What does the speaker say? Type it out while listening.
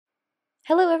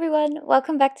Hello everyone,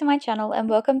 welcome back to my channel and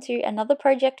welcome to another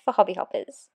project for hobby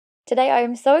hoppers. Today I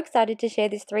am so excited to share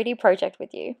this 3D project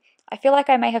with you. I feel like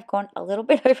I may have gone a little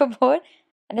bit overboard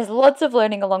and there's lots of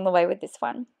learning along the way with this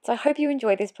one, so I hope you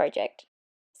enjoy this project.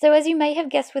 So as you may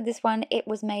have guessed with this one, it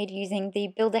was made using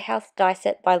the Build a House die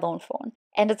set by Fawn,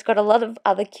 and it's got a lot of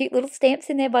other cute little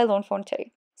stamps in there by Fawn too.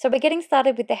 So we're getting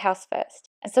started with the house first.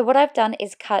 And so what I've done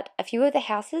is cut a few of the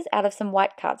houses out of some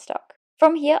white cardstock.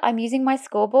 From here, I'm using my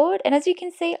scoreboard, and as you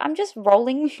can see, I'm just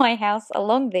rolling my house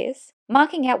along this,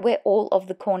 marking out where all of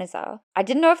the corners are. I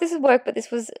didn't know if this would work, but this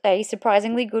was a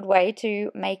surprisingly good way to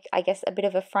make, I guess, a bit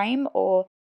of a frame or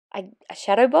a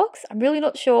shadow box. I'm really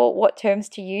not sure what terms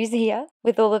to use here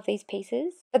with all of these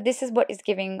pieces, but this is what is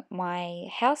giving my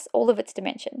house all of its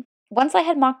dimension. Once I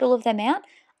had marked all of them out,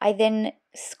 I then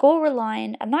score a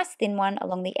line, a nice thin one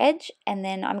along the edge, and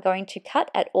then I'm going to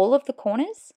cut at all of the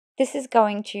corners. This is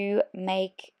going to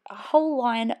make a whole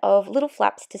line of little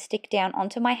flaps to stick down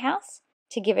onto my house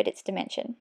to give it its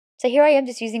dimension. So here I am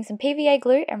just using some PVA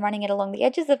glue and running it along the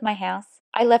edges of my house.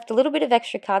 I left a little bit of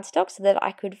extra cardstock so that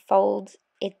I could fold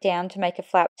it down to make a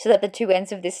flap so that the two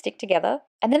ends of this stick together.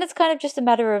 And then it's kind of just a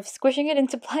matter of squishing it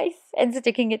into place and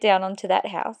sticking it down onto that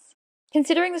house.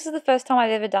 Considering this is the first time I've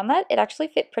ever done that, it actually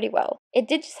fit pretty well. It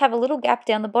did just have a little gap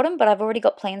down the bottom, but I've already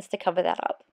got plans to cover that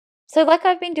up. So like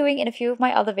I've been doing in a few of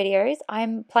my other videos,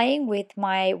 I'm playing with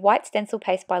my white stencil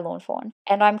paste by Fawn,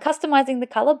 and I'm customizing the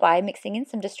color by mixing in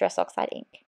some Distress Oxide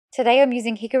ink. Today I'm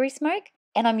using Hickory Smoke,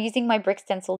 and I'm using my brick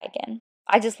stencil again.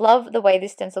 I just love the way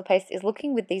this stencil paste is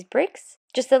looking with these bricks.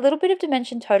 Just a little bit of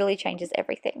dimension totally changes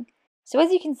everything. So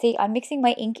as you can see, I'm mixing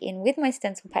my ink in with my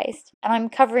stencil paste, and I'm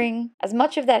covering as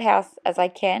much of that house as I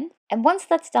can. And once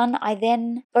that's done, I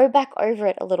then go back over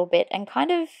it a little bit and kind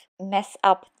of mess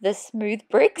up the smooth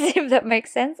bricks, if that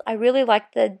makes sense. I really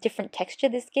like the different texture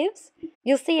this gives.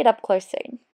 You'll see it up close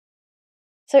soon.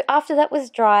 So after that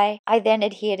was dry, I then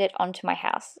adhered it onto my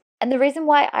house. And the reason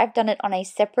why I've done it on a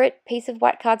separate piece of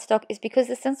white cardstock is because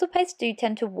the stencil paste do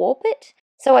tend to warp it.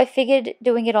 So I figured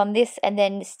doing it on this and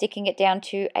then sticking it down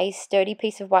to a sturdy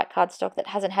piece of white cardstock that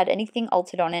hasn't had anything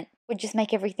altered on it would just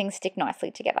make everything stick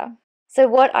nicely together. So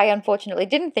what I unfortunately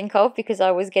didn't think of, because I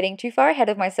was getting too far ahead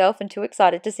of myself and too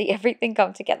excited to see everything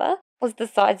come together, was the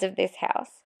sides of this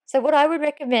house. So what I would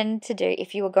recommend to do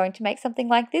if you were going to make something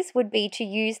like this would be to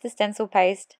use the stencil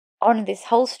paste on this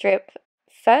whole strip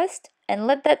first and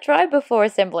let that dry before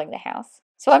assembling the house.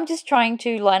 So I'm just trying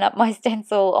to line up my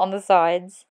stencil on the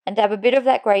sides and dab a bit of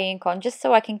that grey ink on just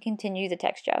so I can continue the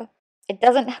texture. It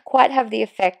doesn't quite have the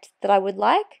effect that I would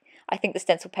like. I think the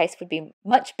stencil paste would be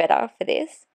much better for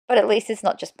this, but at least it's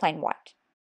not just plain white.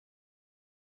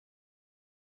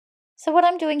 So what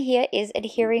I'm doing here is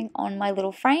adhering on my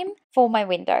little frame for my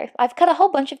window. I've cut a whole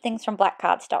bunch of things from black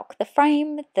cardstock. The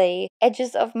frame, the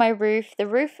edges of my roof, the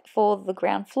roof for the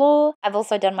ground floor. I've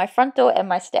also done my front door and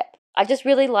my step. I just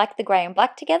really liked the grey and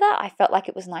black together. I felt like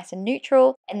it was nice and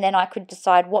neutral, and then I could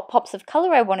decide what pops of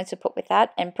colour I wanted to put with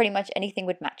that, and pretty much anything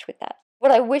would match with that.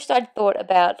 What I wished I'd thought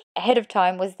about ahead of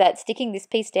time was that sticking this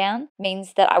piece down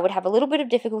means that I would have a little bit of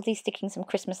difficulty sticking some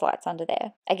Christmas lights under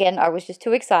there. Again, I was just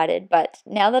too excited, but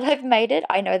now that I've made it,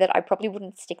 I know that I probably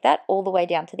wouldn't stick that all the way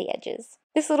down to the edges.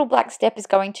 This little black step is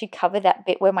going to cover that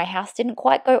bit where my house didn't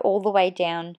quite go all the way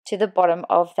down to the bottom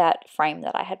of that frame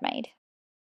that I had made.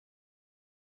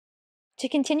 To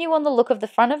continue on the look of the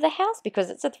front of the house, because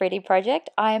it's a 3D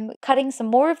project, I'm cutting some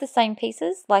more of the same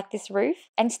pieces, like this roof,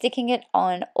 and sticking it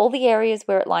on all the areas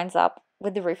where it lines up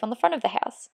with the roof on the front of the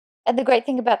house. And the great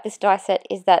thing about this die set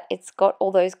is that it's got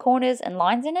all those corners and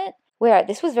lines in it, where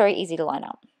this was very easy to line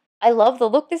up. I love the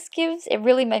look this gives. It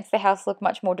really makes the house look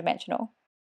much more dimensional.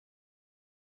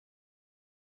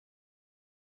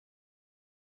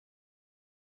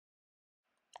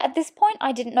 At this point,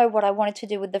 I didn't know what I wanted to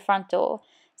do with the front door,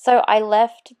 so I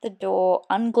left the door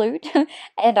unglued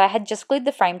and I had just glued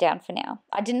the frame down for now.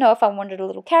 I didn't know if I wanted a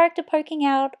little character poking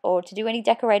out or to do any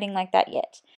decorating like that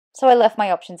yet, so I left my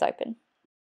options open.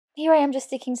 Here I am just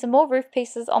sticking some more roof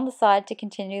pieces on the side to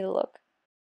continue the look.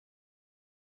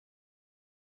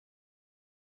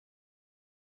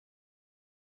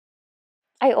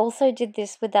 I also did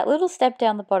this with that little step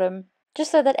down the bottom, just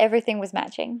so that everything was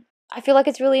matching. I feel like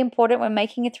it's really important when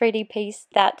making a 3D piece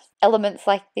that elements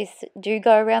like this do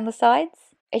go around the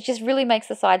sides. It just really makes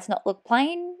the sides not look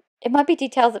plain. It might be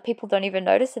details that people don't even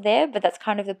notice are there, but that's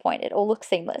kind of the point. It all looks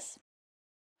seamless.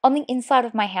 On the inside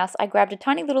of my house, I grabbed a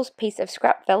tiny little piece of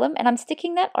scrap vellum and I'm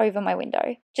sticking that over my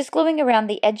window. Just gluing around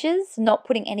the edges, not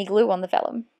putting any glue on the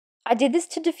vellum. I did this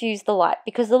to diffuse the light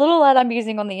because the little light I'm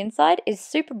using on the inside is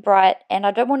super bright and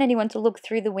I don't want anyone to look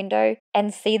through the window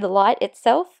and see the light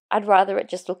itself. I'd rather it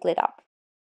just look lit up.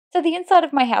 So the inside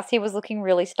of my house here was looking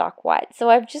really stark white, so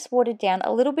I've just watered down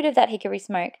a little bit of that hickory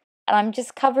smoke, and I'm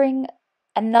just covering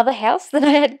another house that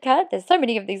I had cut. There's so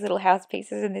many of these little house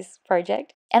pieces in this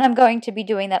project, and I'm going to be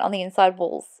doing that on the inside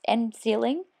walls and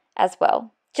ceiling as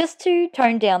well, just to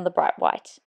tone down the bright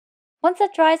white. Once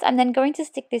that dries, I'm then going to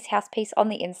stick this house piece on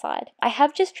the inside. I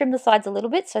have just trimmed the sides a little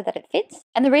bit so that it fits,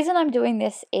 and the reason I'm doing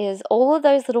this is all of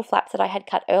those little flaps that I had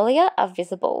cut earlier are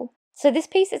visible. So this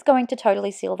piece is going to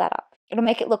totally seal that up. It'll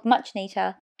make it look much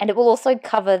neater, and it will also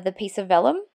cover the piece of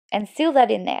vellum and seal that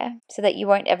in there so that you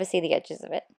won't ever see the edges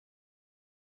of it.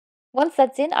 Once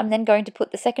that's in, I'm then going to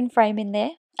put the second frame in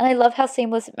there, and I love how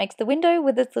seamless it makes the window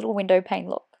with its little window pane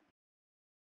look.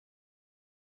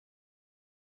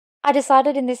 I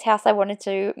decided in this house I wanted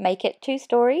to make it 2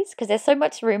 stories because there's so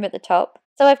much room at the top.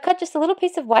 So I've cut just a little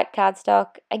piece of white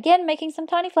cardstock, again making some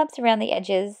tiny flaps around the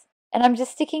edges, and I'm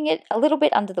just sticking it a little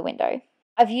bit under the window.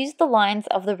 I've used the lines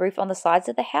of the roof on the sides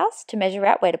of the house to measure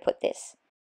out where to put this.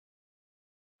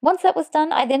 Once that was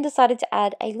done, I then decided to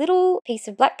add a little piece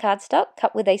of black cardstock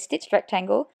cut with a stitched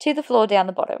rectangle to the floor down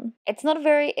the bottom. It's not a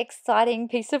very exciting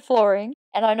piece of flooring,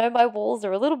 and I know my walls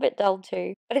are a little bit dull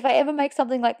too, but if I ever make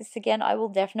something like this again, I will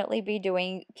definitely be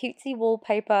doing cutesy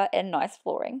wallpaper and nice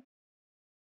flooring.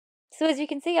 So as you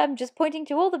can see, I'm just pointing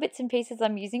to all the bits and pieces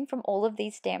I'm using from all of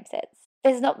these stamp sets.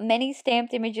 There's not many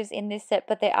stamped images in this set,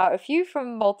 but there are a few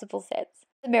from multiple sets.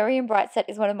 The Merry and Bright set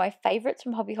is one of my favourites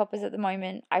from Hobby Hoppers at the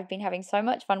moment. I've been having so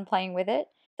much fun playing with it.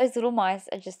 Those little mice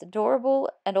are just adorable,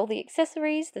 and all the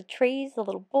accessories, the trees, the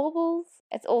little baubles,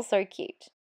 it's all so cute.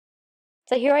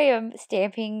 So here I am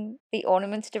stamping the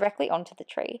ornaments directly onto the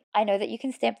tree. I know that you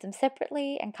can stamp them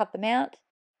separately and cut them out,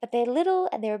 but they're little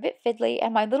and they're a bit fiddly,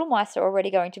 and my little mice are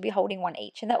already going to be holding one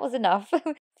each, and that was enough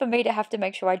for me to have to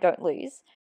make sure I don't lose.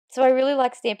 So I really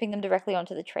like stamping them directly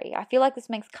onto the tree. I feel like this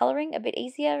makes colouring a bit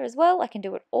easier as well. I can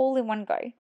do it all in one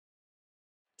go.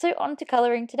 So on to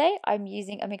colouring today, I'm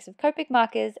using a mix of Copic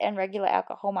markers and regular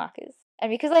alcohol markers.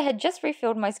 And because I had just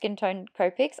refilled my skin tone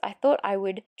Copics, I thought I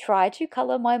would try to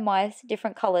colour my mice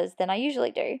different colours than I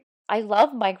usually do. I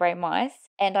love my grey mice,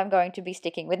 and I'm going to be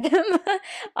sticking with them.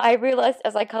 I realised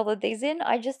as I coloured these in,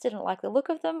 I just didn't like the look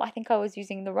of them. I think I was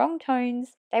using the wrong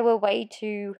tones. They were way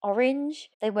too orange.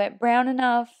 They weren't brown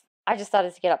enough. I just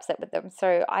started to get upset with them,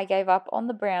 so I gave up on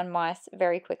the brown mice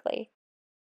very quickly.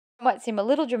 It might seem a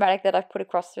little dramatic that I've put a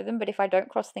cross through them, but if I don't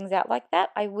cross things out like that,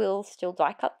 I will still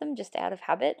die cut them just out of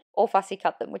habit, or fussy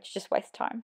cut them, which just wastes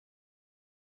time.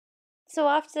 So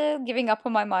after giving up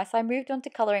on my mice, I moved on to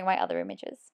colouring my other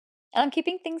images. And I'm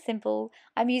keeping things simple.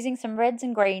 I'm using some reds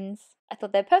and greens. I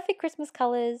thought they're perfect Christmas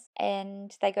colours,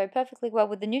 and they go perfectly well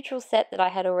with the neutral set that I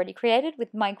had already created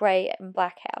with my grey and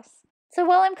black house. So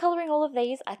while I'm colouring all of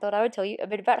these, I thought I would tell you a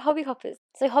bit about Hobby Hoppers.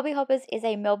 So Hobby Hoppers is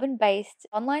a Melbourne-based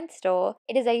online store.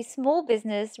 It is a small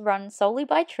business run solely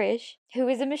by Trish, who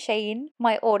is a machine.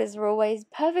 My orders are always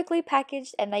perfectly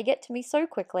packaged and they get to me so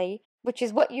quickly, which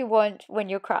is what you want when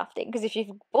you're crafting, because if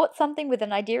you've bought something with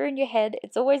an idea in your head,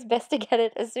 it's always best to get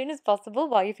it as soon as possible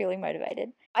while you're feeling motivated.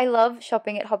 I love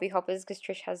shopping at Hobby Hoppers because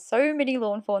Trish has so many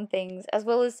lawn fawn things, as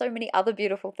well as so many other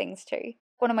beautiful things too.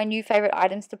 One of my new favourite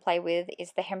items to play with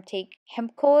is the Hemptique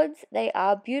hemp cords. They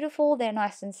are beautiful, they're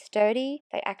nice and sturdy.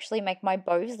 They actually make my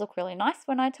bows look really nice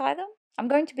when I tie them. I'm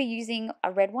going to be using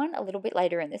a red one a little bit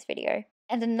later in this video.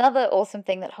 And another awesome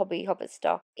thing that Hobby Hoppers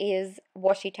stock is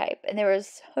washi tape, and there are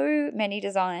so many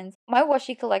designs. My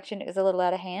washi collection is a little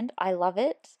out of hand. I love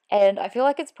it, and I feel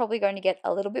like it's probably going to get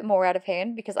a little bit more out of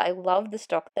hand because I love the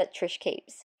stock that Trish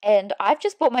keeps. And I've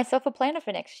just bought myself a planner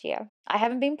for next year. I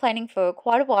haven't been planning for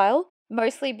quite a while,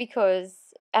 mostly because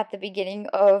at the beginning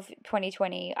of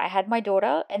 2020, I had my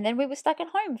daughter, and then we were stuck at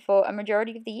home for a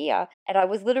majority of the year. And I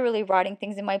was literally writing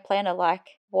things in my planner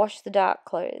like, wash the dark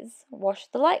clothes, wash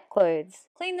the light clothes,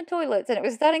 clean the toilets. And it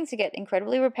was starting to get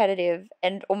incredibly repetitive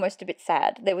and almost a bit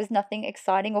sad. There was nothing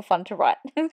exciting or fun to write.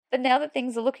 But now that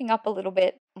things are looking up a little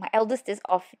bit, my eldest is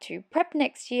off to prep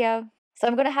next year. So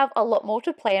I'm going to have a lot more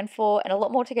to plan for and a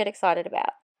lot more to get excited about.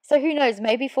 So who knows,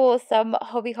 maybe for some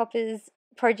Hobby Hoppers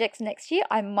projects next year,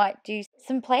 I might do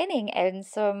some planning and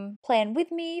some plan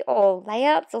with me or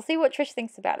layouts. I'll see what Trish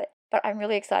thinks about it. But I'm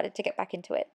really excited to get back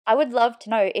into it. I would love to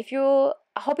know, if you're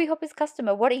a Hobby Hoppers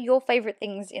customer, what are your favourite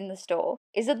things in the store?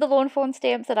 Is it the lawn fawn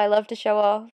stamps that I love to show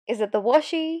off? Is it the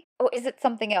washi? Or is it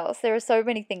something else? There are so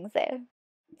many things there.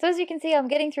 So as you can see, I'm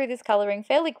getting through this colouring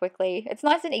fairly quickly. It's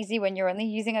nice and easy when you're only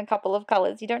using a couple of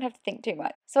colours. You don't have to think too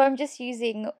much. So I'm just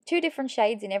using 2 different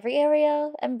shades in every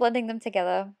area and blending them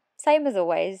together. Same as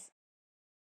always.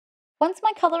 Once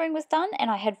my colouring was done and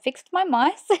I had fixed my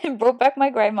mice and brought back my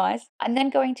grey mice, I'm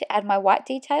then going to add my white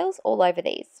details all over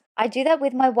these. I do that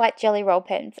with my white jelly roll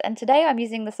pens, and today I'm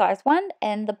using the size 1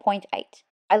 and the 0.8.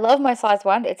 I love my size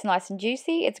 1, it's nice and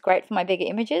juicy, it's great for my bigger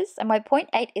images, and my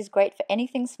 0.8 is great for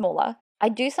anything smaller. I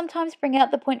do sometimes bring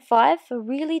out the 0.5 for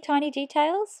really tiny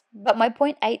details, but my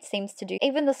 0.8 seems to do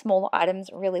even the smaller items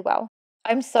really well.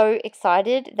 I'm so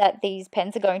excited that these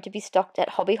pens are going to be stocked at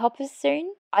Hobby Hoppers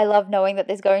soon. I love knowing that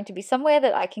there's going to be somewhere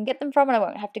that I can get them from and I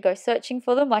won't have to go searching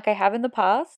for them like I have in the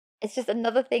past. It's just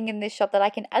another thing in this shop that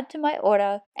I can add to my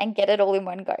order and get it all in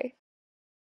one go.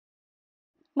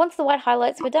 Once the white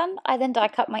highlights were done, I then die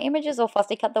cut my images or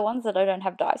fussy cut the ones that I don't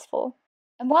have dies for.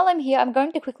 And while I'm here, I'm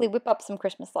going to quickly whip up some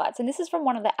Christmas lights, and this is from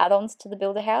one of the add-ons to the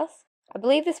Builder House. I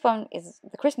believe this one is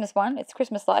the Christmas one, it's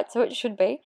Christmas lights, so it should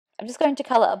be. I'm just going to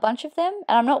colour a bunch of them,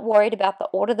 and I'm not worried about the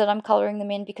order that I'm colouring them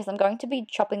in because I'm going to be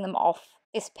chopping them off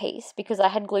this piece because I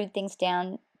had glued things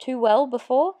down too well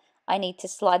before. I need to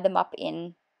slide them up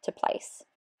in to place.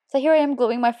 So here I am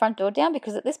gluing my front door down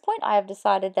because at this point I have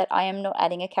decided that I am not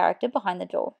adding a character behind the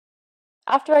door.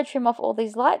 After I trim off all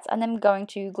these lights, I'm then going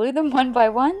to glue them one by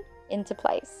one into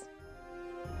place.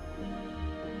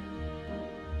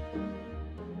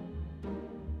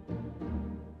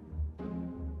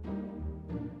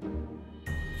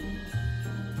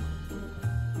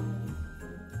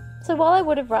 So while I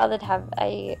would have rathered have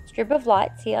a strip of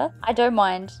lights here, I don't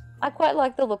mind. I quite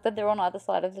like the look that they're on either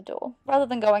side of the door, rather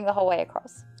than going the whole way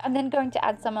across. I'm then going to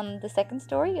add some on the second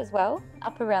story as well,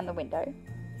 up around the window.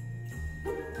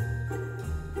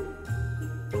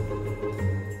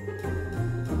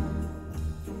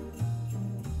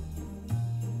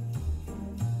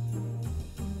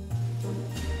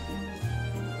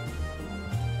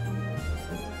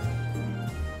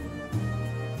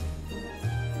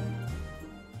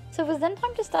 So it was then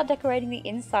time to start decorating the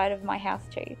inside of my house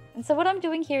too. And so what I'm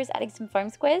doing here is adding some foam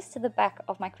squares to the back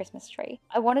of my Christmas tree.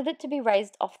 I wanted it to be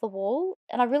raised off the wall,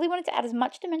 and I really wanted to add as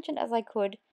much dimension as I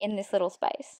could in this little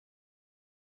space.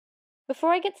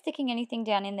 Before I get sticking anything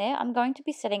down in there, I'm going to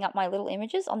be setting up my little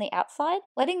images on the outside,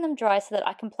 letting them dry so that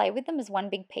I can play with them as one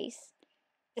big piece.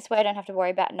 This way I don't have to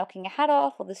worry about knocking a hat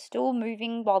off or the stool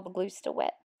moving while the glue's still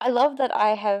wet. I love that I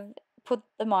have put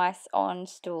the mice on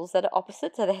stools that are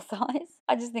opposite to their size.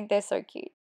 I just think they're so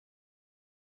cute.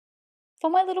 For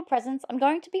my little presents, I'm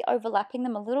going to be overlapping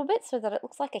them a little bit so that it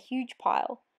looks like a huge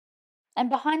pile. And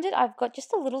behind it, I've got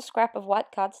just a little scrap of white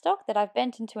cardstock that I've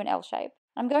bent into an L shape.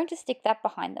 I'm going to stick that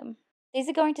behind them. These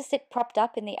are going to sit propped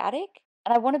up in the attic,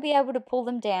 and I want to be able to pull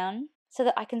them down so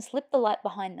that I can slip the light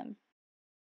behind them.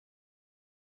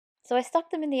 So I stuck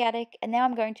them in the attic, and now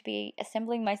I'm going to be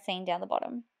assembling my scene down the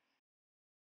bottom.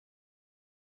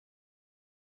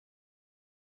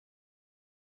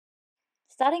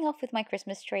 Starting off with my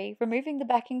Christmas tree, removing the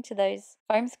backing to those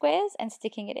foam squares and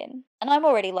sticking it in. And I'm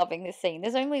already loving this scene.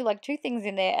 There's only like 2 things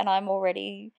in there and I'm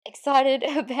already excited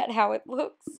about how it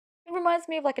looks. It reminds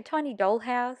me of like a tiny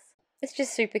dollhouse. It's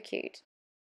just super cute.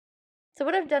 So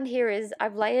what I've done here is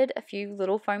I've layered a few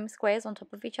little foam squares on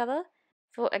top of each other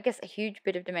for, I guess, a huge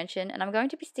bit of dimension, and I'm going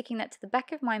to be sticking that to the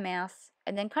back of my mouse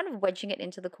and then kind of wedging it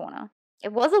into the corner.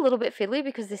 It was a little bit fiddly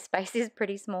because this space is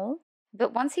pretty small,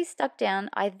 but once he's stuck down,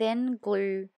 I then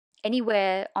glue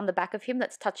anywhere on the back of him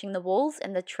that's touching the walls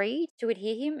and the tree to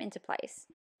adhere him into place.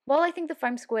 While I think the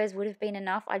foam squares would have been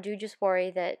enough, I do just worry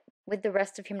that with the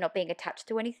rest of him not being attached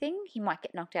to anything, he might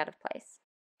get knocked out of place.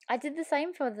 I did the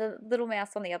same for the little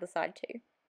mouse on the other side too.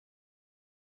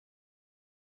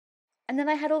 And then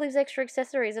I had all these extra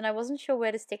accessories and I wasn't sure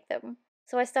where to stick them.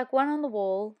 So I stuck one on the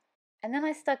wall, and then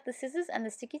I stuck the scissors and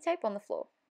the sticky tape on the floor.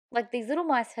 Like these little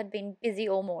mice had been busy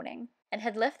all morning and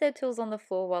had left their tools on the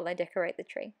floor while I decorate the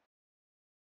tree.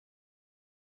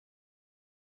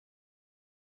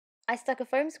 I stuck a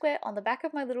foam square on the back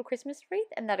of my little Christmas wreath,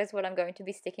 and that is what I'm going to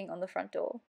be sticking on the front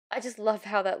door. I just love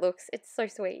how that looks. It's so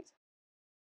sweet.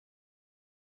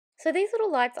 So these little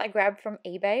lights I grabbed from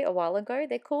eBay a while ago.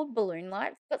 They're called balloon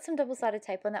lights. Got some double-sided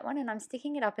tape on that one, and I'm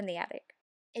sticking it up in the attic.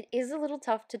 It is a little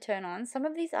tough to turn on. Some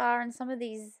of these are, and some of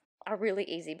these are really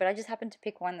easy, but I just happened to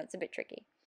pick one that's a bit tricky.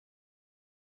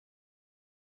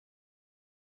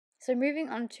 So moving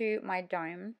on to my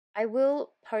dome, I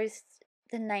will post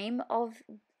the name of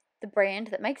the brand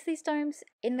that makes these domes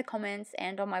in the comments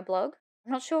and on my blog.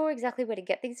 I'm not sure exactly where to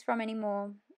get these from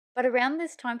anymore, but around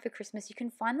this time for Christmas you can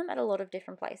find them at a lot of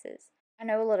different places. I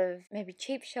know a lot of maybe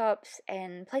cheap shops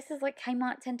and places like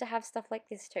Kmart tend to have stuff like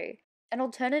this too. An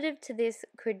alternative to this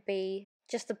could be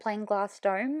just a plain glass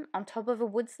dome on top of a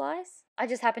wood slice. I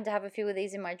just happen to have a few of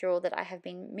these in my drawer that I have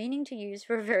been meaning to use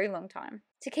for a very long time.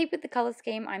 To keep with the colour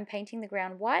scheme, I'm painting the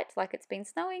ground white like it's been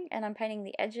snowing, and I'm painting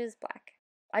the edges black.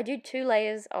 I do 2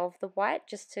 layers of the white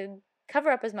just to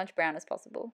cover up as much brown as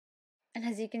possible. And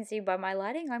as you can see by my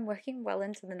lighting, I'm working well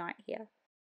into the night here.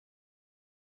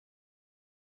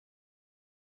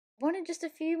 Wanted just a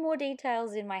few more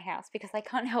details in my house because I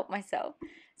can't help myself.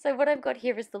 So what I've got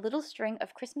here is the little string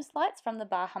of Christmas lights from the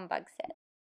Bar Humbug set.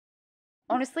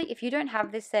 Honestly, if you don't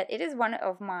have this set, it is one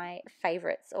of my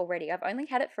favorites already. I've only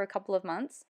had it for a couple of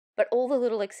months, but all the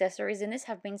little accessories in this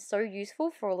have been so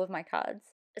useful for all of my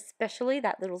cards, especially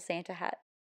that little Santa hat.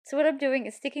 So what I'm doing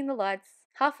is sticking the lights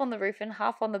half on the roof and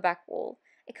half on the back wall.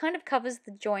 It kind of covers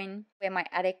the join where my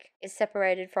attic is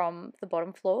separated from the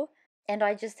bottom floor, and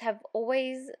I just have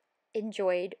always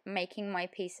enjoyed making my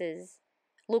pieces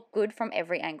look good from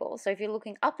every angle. So if you're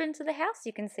looking up into the house,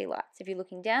 you can see lights. If you're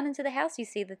looking down into the house, you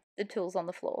see the tools on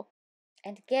the floor.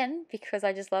 And again, because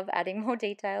I just love adding more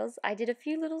details, I did a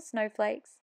few little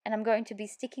snowflakes, and I'm going to be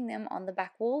sticking them on the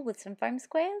back wall with some foam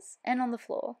squares and on the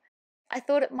floor. I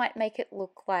thought it might make it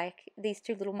look like these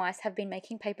two little mice have been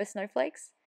making paper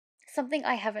snowflakes, something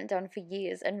I haven't done for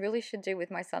years and really should do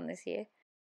with my son this year.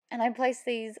 And I placed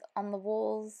these on the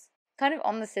walls, kind of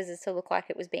on the scissors to look like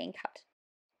it was being cut.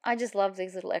 I just love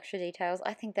these little extra details.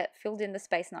 I think that filled in the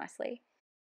space nicely.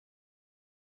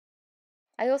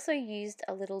 I also used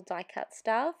a little die cut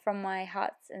star from my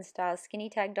Hearts and Stars skinny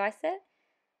tag die set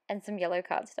and some yellow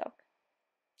cardstock.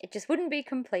 It just wouldn't be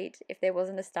complete if there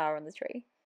wasn't a star on the tree.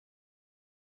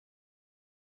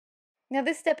 Now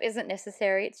this step isn't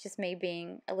necessary, it's just me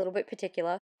being a little bit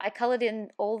particular. I coloured in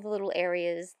all the little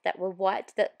areas that were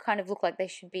white that kind of look like they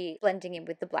should be blending in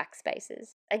with the black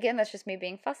spaces. Again, that's just me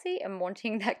being fussy and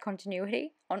wanting that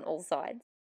continuity on all sides.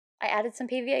 I added some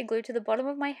PVA glue to the bottom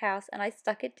of my house and I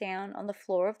stuck it down on the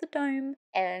floor of the dome,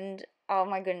 and oh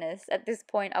my goodness, at this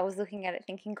point I was looking at it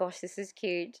thinking, gosh, this is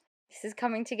cute. This is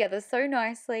coming together so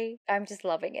nicely. I'm just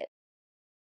loving it.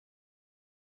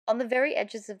 On the very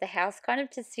edges of the house, kind of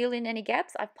to seal in any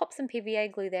gaps, I've popped some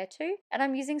PVA glue there too, and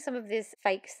I'm using some of this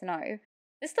fake snow.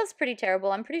 This stuff's pretty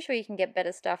terrible. I'm pretty sure you can get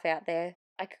better stuff out there.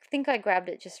 I think I grabbed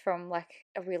it just from like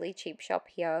a really cheap shop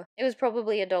here. It was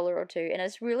probably $1 or $2, and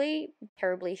it's really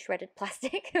terribly shredded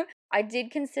plastic. I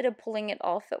did consider pulling it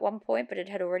off at one point, but it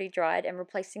had already dried, and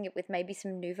replacing it with maybe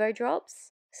some Nuvo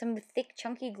drops. Some thick,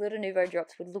 chunky glitter Nuvo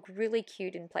drops would look really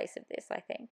cute in place of this, I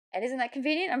think. And isn't that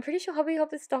convenient? I'm pretty sure Hobby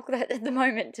Hoppers stock that at the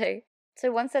moment too.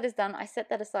 So once that is done, I set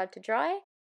that aside to dry,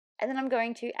 and then I'm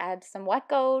going to add some white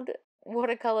gold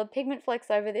watercolor pigment flecks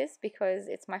over this because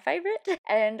it's my favorite,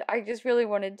 and I just really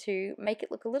wanted to make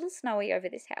it look a little snowy over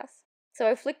this house. So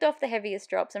I flicked off the heaviest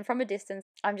drops, and from a distance,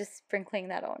 I'm just sprinkling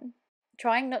that on,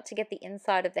 trying not to get the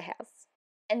inside of the house.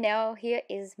 And now here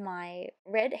is my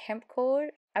red hemp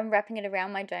cord. I'm wrapping it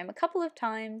around my dome a couple of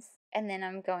times, and then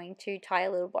I'm going to tie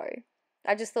a little bow.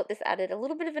 I just thought this added a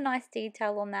little bit of a nice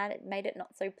detail on that. It made it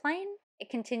not so plain. It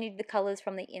continued the colours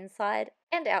from the inside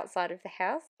and outside of the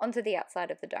house onto the outside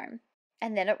of the dome.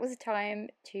 And then it was time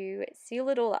to seal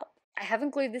it all up. I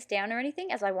haven't glued this down or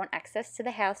anything as I want access to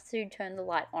the house to turn the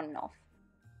light on and off.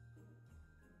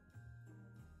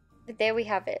 But there we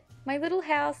have it. My little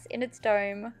house in its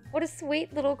dome. What a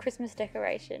sweet little Christmas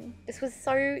decoration. This was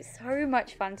so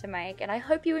much fun to make, and I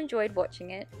hope you enjoyed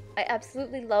watching it. I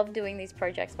absolutely love doing these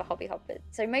projects for Hobby Hoppers.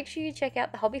 So make sure you check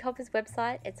out the Hobby Hoppers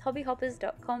website. It's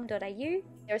hobbyhoppers.com.au.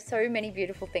 There are so many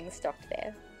beautiful things stocked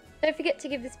there. Don't forget to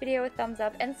give this video a thumbs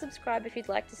up and subscribe if you'd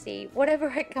like to see whatever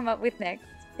I come up with next.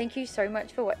 Thank you so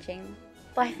much for watching.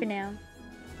 Bye for now.